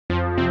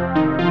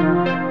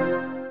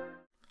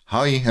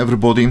Hi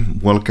everybody,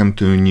 welcome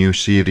to a new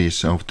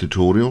series of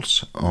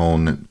tutorials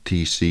on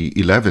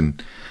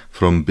TC-11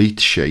 from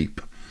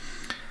BeatShape.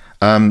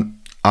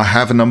 I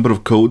have a number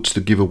of codes to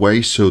give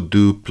away, so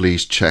do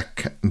please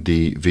check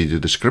the video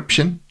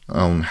description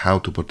on how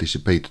to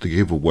participate to the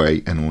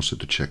giveaway and also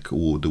to check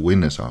who the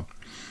winners are.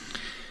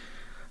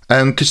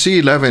 And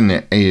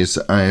TC-11 is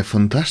a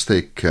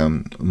fantastic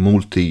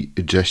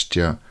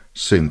multi-gesture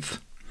synth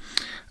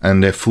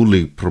and a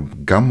fully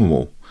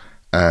programmable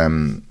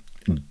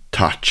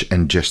touch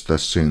and gesture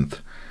synth,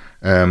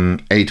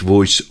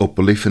 8-voice or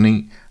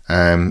polyphony.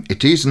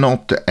 It is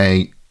not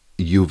a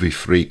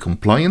UV3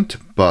 compliant,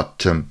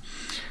 but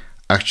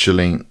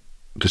actually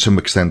to some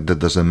extent that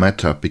doesn't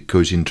matter,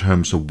 because in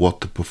terms of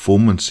what the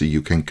performance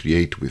you can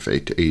create with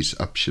it is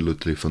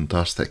absolutely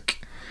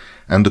fantastic,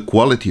 and the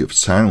quality of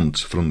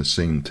sounds from the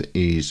synth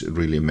is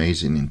really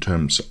amazing in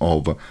terms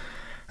of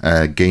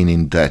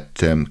gaining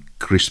that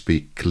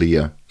crispy,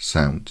 clear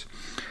sound.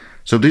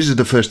 So this is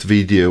the first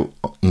video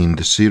in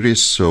the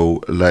series,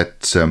 so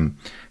let's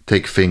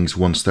take things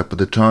one step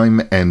at a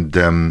time, and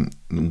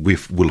we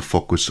will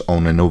focus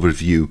on an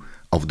overview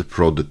of the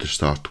product to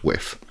start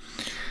with.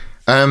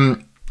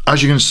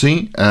 As you can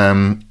see,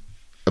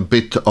 a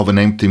bit of an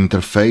empty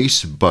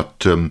interface,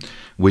 but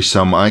with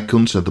some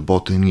icons at the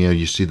bottom here.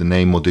 You see the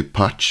name of the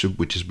patch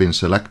which has been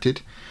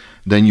selected.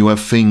 Then you have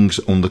things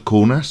on the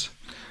corners.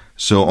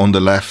 So on the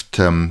left,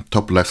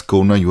 top left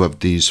corner, you have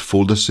this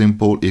folder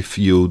symbol. If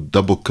you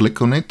double click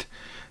on it,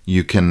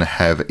 you can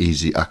have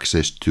easy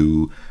access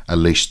to a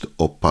list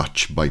of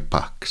patch by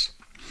packs.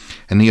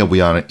 And here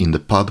we are in the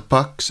pad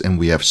packs, and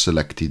we have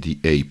selected the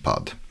A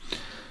pad.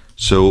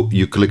 So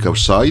you click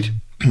outside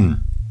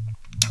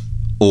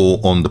or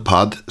on the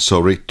pad,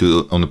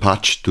 on the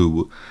patch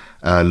to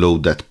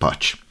load that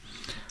patch.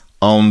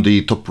 On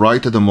the top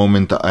right at the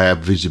moment, I have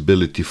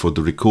visibility for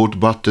the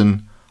record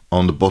button.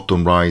 On the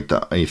bottom right,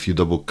 if you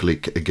double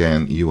click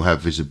again, you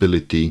have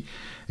visibility.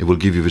 It will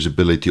give you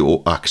visibility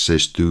or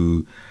access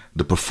to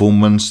the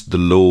performance, the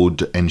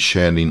load and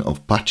sharing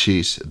of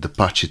patches, the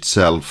patch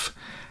itself,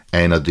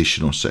 and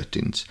additional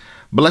settings.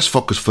 But let's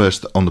focus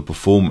first on the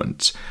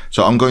performance.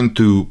 So I'm going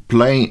to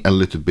play a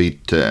little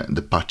bit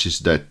the patches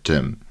that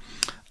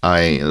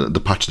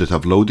the patch that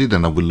I've loaded,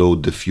 and I will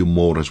load a few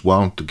more as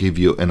well to give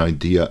you an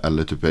idea a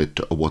little bit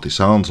of what it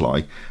sounds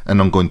like.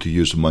 And I'm going to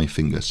use my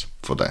fingers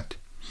for that.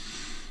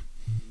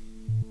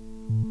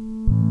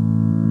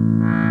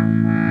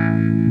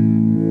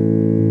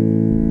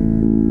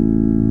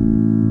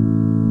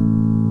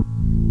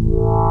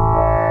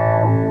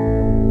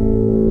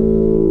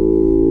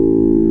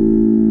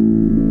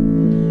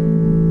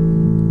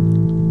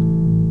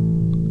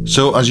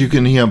 So as you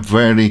can hear,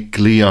 very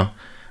clear,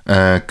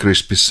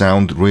 crispy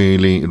sound,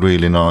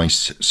 really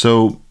nice.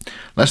 So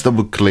let's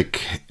double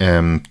click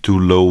to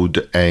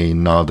load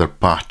another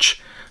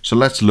patch. So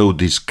let's load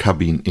this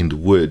Cabin in the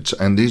Woods,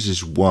 and this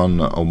is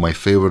one of my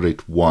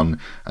favorite one,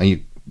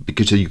 and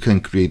because you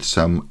can create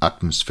some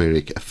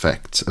atmospheric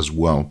effects as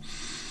well.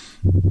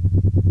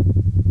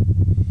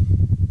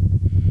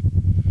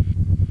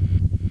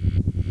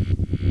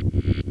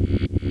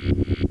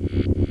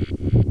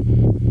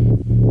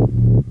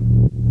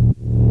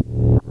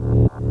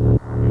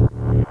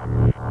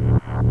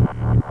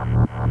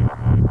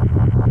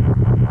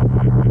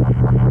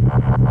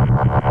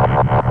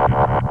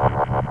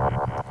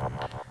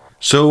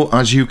 So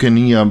as you can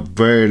hear,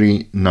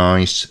 very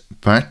nice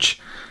patch,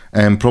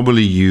 and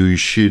probably you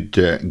should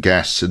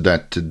guess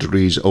that there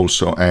is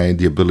also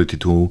the ability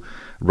to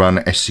run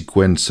a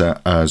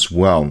sequencer as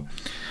well.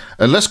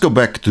 Let's go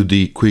back to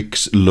the quick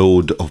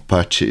load of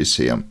patches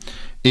here.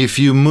 If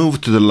you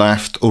move to the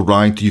left or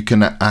right, you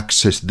can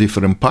access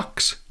different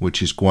packs,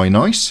 which is quite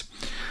nice.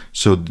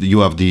 So you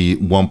have the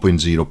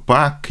 1.0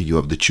 pack, you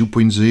have the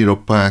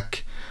 2.0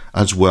 pack,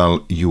 as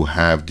well you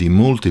have the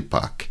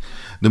multi-pack.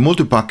 The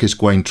multi-pack is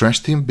quite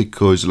interesting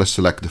because let's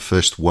select the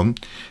first one.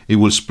 It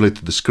will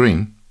split the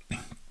screen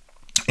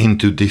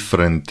into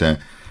different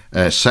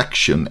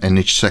sections, and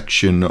each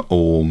section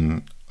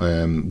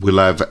will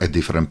have a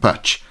different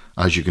patch.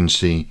 As you can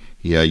see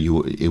here,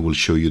 it will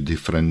show you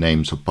different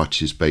names of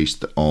patches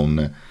based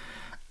on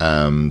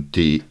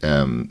the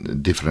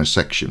different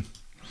section.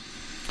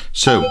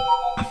 So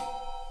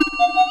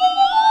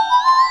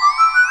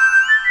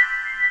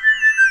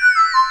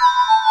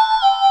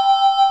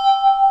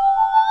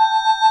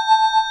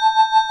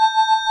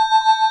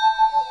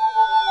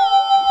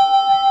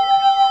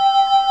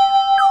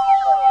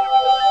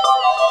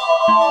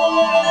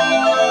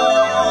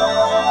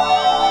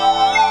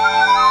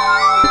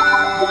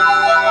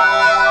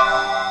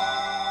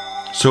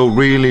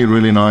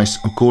really nice.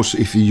 Of course,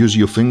 if you use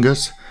your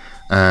fingers,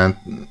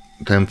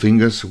 10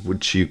 fingers,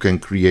 which you can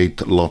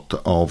create a lot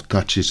of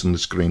touches on the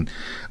screen.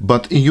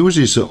 But it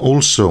uses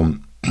also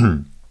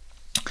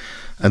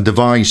a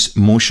device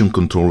motion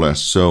controller,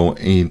 so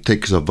it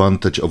takes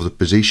advantage of the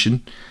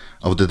position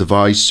of the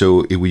device.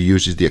 So it will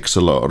use the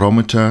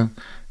accelerometer,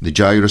 the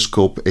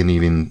gyroscope, and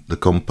even the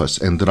compass.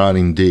 And there are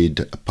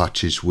indeed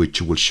patches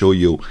which will show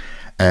you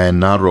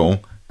an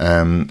arrow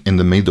in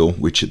the middle,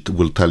 which it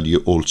will tell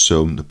you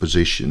also the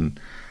position,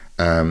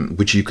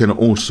 which you can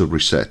also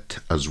reset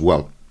as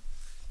well.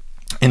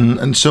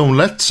 And so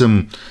let's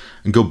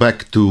go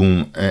back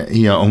to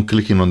here on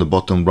clicking on the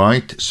bottom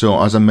right.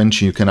 So as I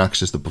mentioned, you can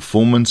access the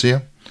performance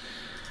here.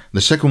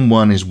 The second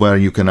one is where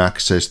you can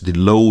access the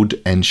load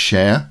and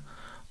share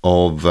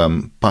of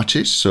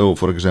patches. So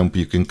for example,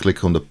 you can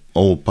click on the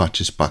all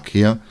patches pack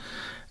here,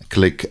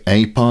 click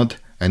a pad,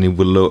 and it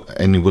will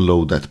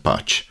load that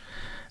patch.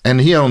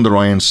 And here on the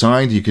right hand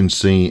side you can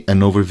see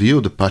an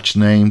overview, the patch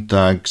name,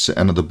 tags,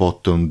 and at the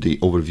bottom the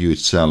overview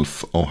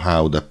itself of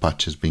how the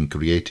patch has been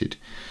created.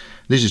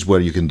 This is where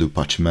you can do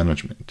patch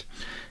management.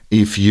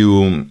 If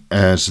you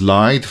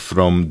slide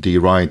from the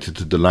right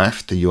to the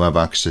left, you have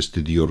access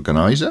to the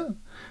organizer,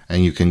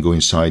 and you can go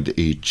inside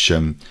each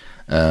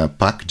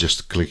pack,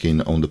 just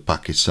clicking on the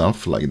pack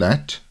itself like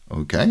that.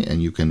 Okay,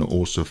 and you can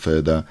also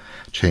further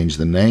change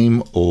the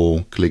name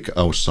or click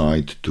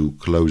outside to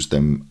close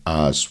them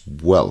as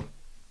well.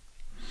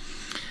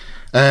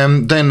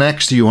 Then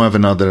next you have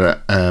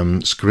another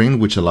screen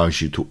which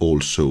allows you to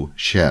also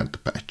share the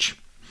patch.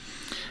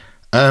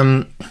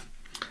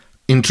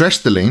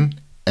 Interestingly,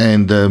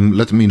 and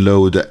let me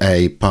load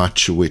a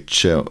patch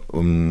which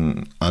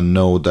I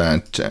know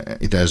that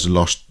it has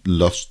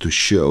lots to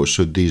show.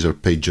 So these are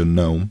Arpeggio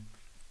Gnome.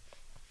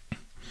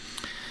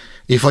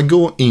 If I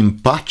go in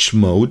patch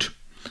mode,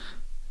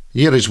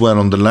 here is where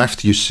on the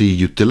left you see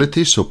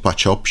utilities, so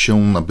patch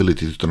option,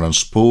 ability to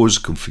transpose,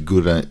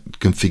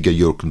 configure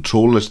your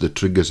controllers, the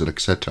triggers,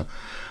 etc.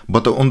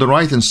 But on the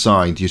right hand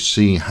side you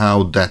see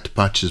how that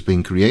patch has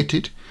been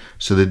created.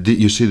 So that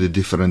you see the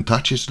different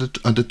touches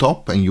at the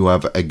top, and you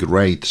have a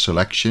great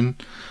selection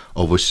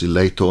of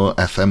oscillator,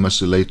 FM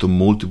oscillator,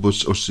 multiple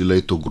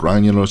oscillator,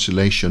 granular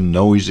oscillation,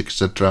 noise,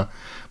 etc.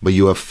 But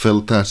you have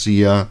filters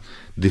here,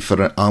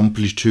 different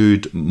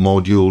amplitude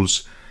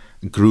modules,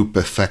 group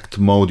effect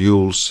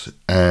modules,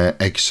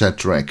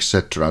 etc.,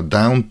 etc.,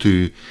 down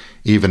to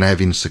even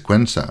having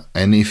sequencer.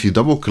 And if you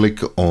double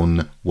click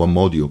on one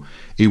module,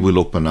 it will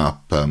open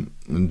up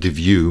the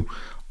view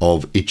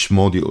of each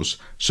modules.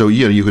 So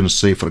here you can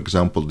see, for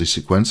example, the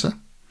sequencer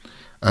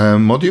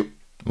module,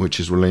 which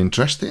is really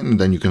interesting. And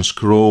then you can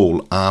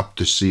scroll up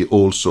to see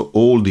also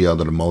all the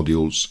other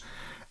modules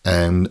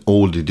and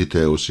all the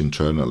details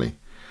internally,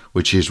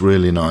 which is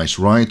really nice.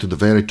 Right to the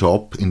very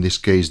top, in this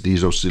case,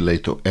 this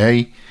oscillator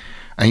A.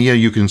 And here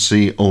you can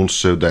see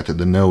also that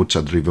the notes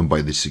are driven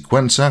by the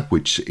sequencer,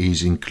 which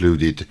is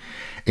included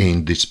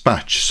in this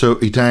patch. So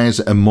it has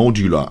a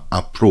modular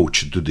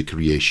approach to the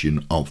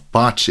creation of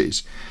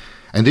patches.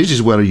 And this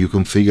is where you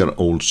configure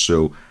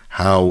also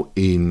how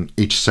in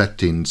each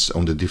settings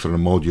on the different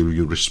module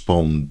you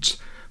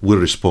will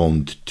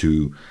respond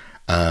to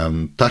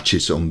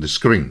touches on the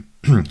screen.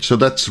 So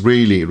that's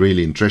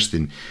really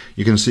interesting.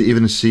 You can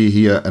even see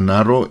here an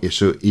arrow.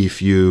 So if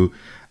you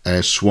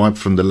swipe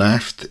from the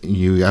left,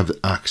 you have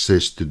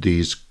access to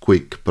this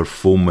quick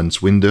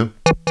performance window,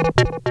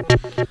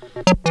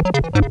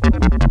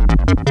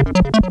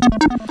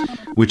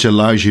 which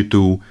allows you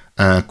to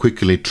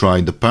quickly try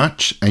the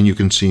patch, and you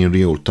can see in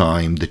real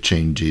time the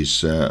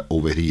changes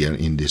over here,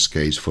 in this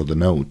case for the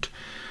note.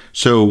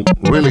 So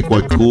really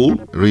quite cool,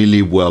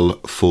 really well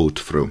thought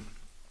through.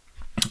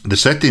 The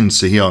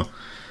settings here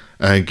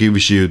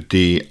gives you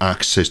the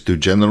access to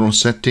general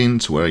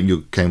settings, where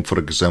you can, for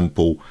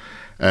example,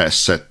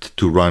 set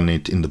to run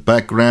it in the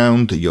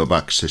background. You have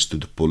access to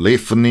the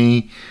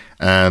polyphony,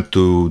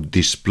 to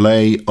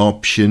display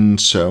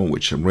options,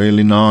 which are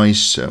really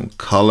nice,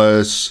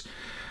 colors,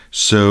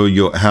 so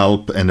your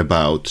help and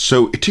about.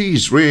 So it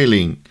is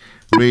really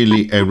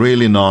a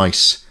really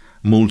nice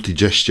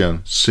multi-gesture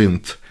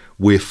synth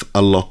with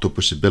a lot of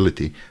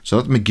possibility. So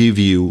let me give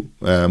you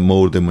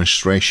more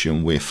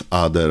demonstration with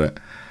other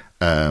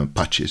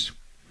patches.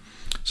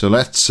 So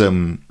let's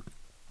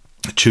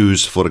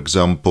choose, for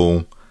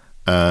example,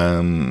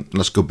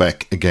 let's go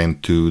back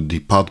again to the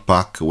pad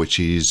pack, which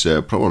is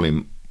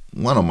probably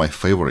one of my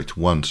favorite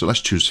ones. So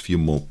let's choose a few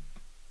more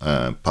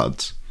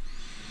pads.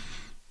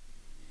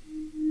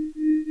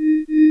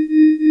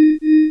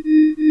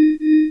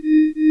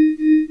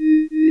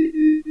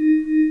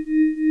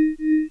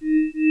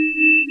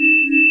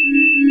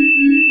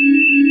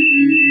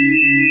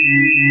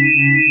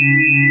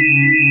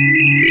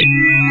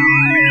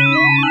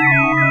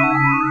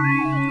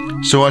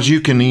 So as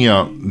you can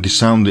hear, the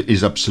sound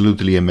is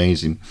absolutely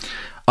amazing.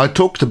 I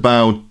talked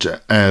about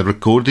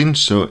recording.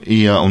 So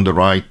here on the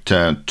right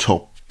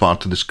top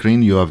part of the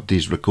screen, you have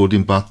this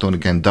recording button.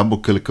 Again, double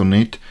click on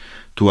it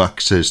to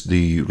access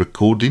the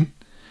recording,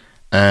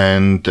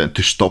 and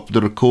to stop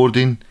the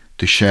recording,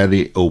 to share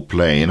it or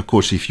play. And of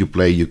course, if you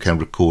play, you can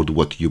record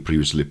what you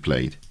previously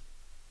played.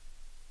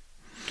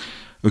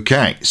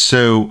 Okay,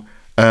 so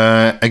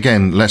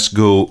again, let's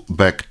go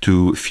back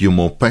to a few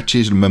more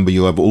patches. Remember,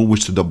 you have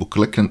always to double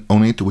click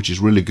on it, which is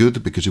really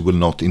good because it will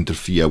not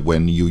interfere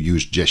when you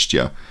use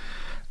gesture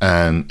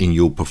and in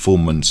your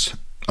performance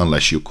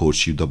unless you, of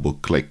course, you double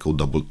click or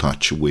double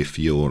touch with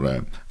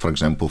your, for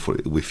example,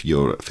 with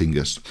your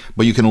fingers.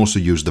 But you can also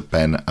use the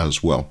pen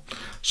as well.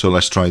 So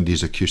let's try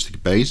this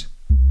acoustic bass.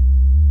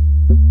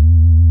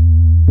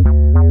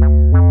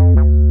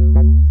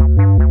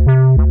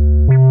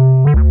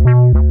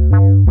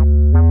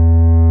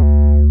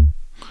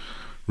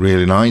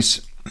 Really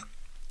nice.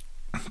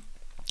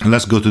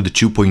 Let's go to the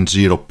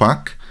 2.0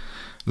 pack.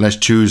 Let's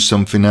choose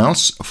something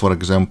else. For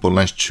example,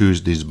 let's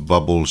choose this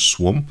bubble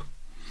swamp.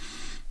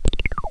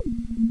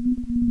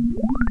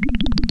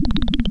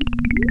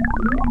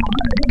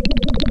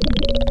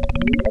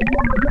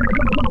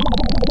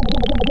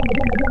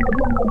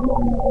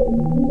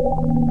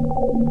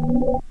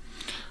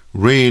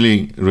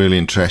 Really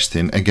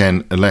interesting.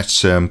 Again,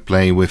 let's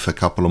play with a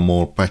couple of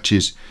more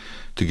patches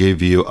to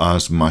give you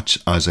as much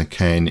as I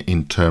can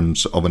in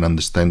terms of an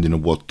understanding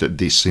of what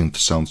this synth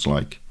sounds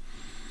like.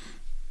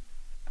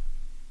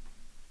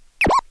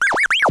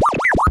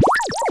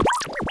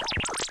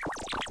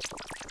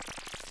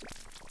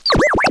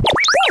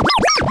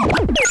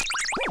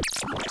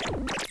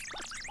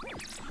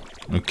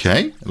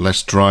 Okay,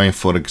 let's try,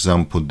 for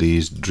example,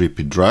 this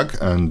Drippy Drag,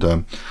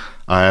 and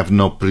I have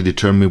not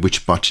predetermined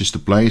which patches to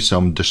play, so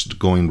I'm just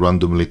going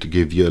randomly to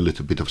give you a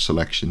little bit of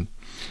selection.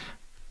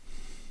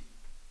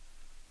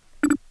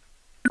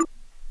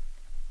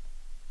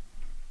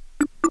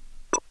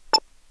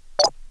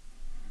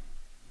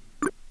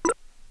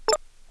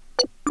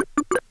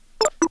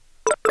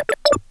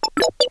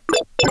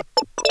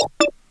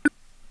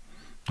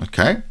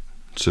 Okay,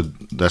 so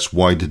that's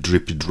why the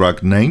Drippy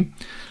Drag name.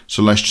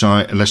 So let's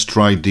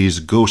try this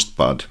Ghost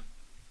Pad.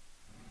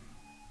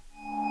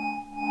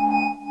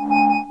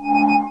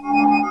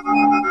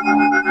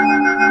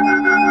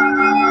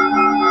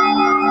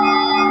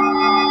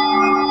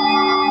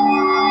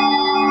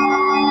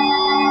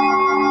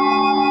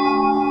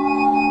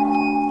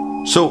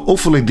 So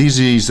hopefully this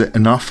is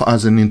enough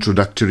as an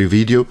introductory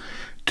video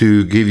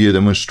to give you a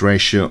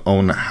demonstration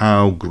on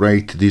how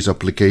great this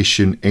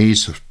application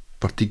is,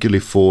 particularly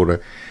for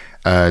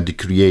the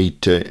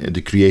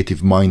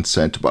creative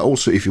mindset, but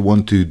also if you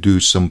want to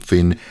do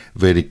something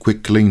very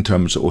quickly in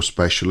terms of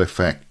special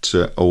effects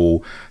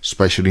or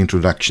special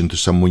introduction to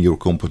some of your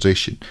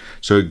composition.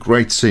 So a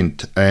great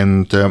synth,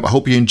 and I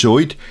hope you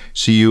enjoyed.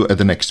 See you at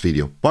the next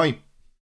video. Bye.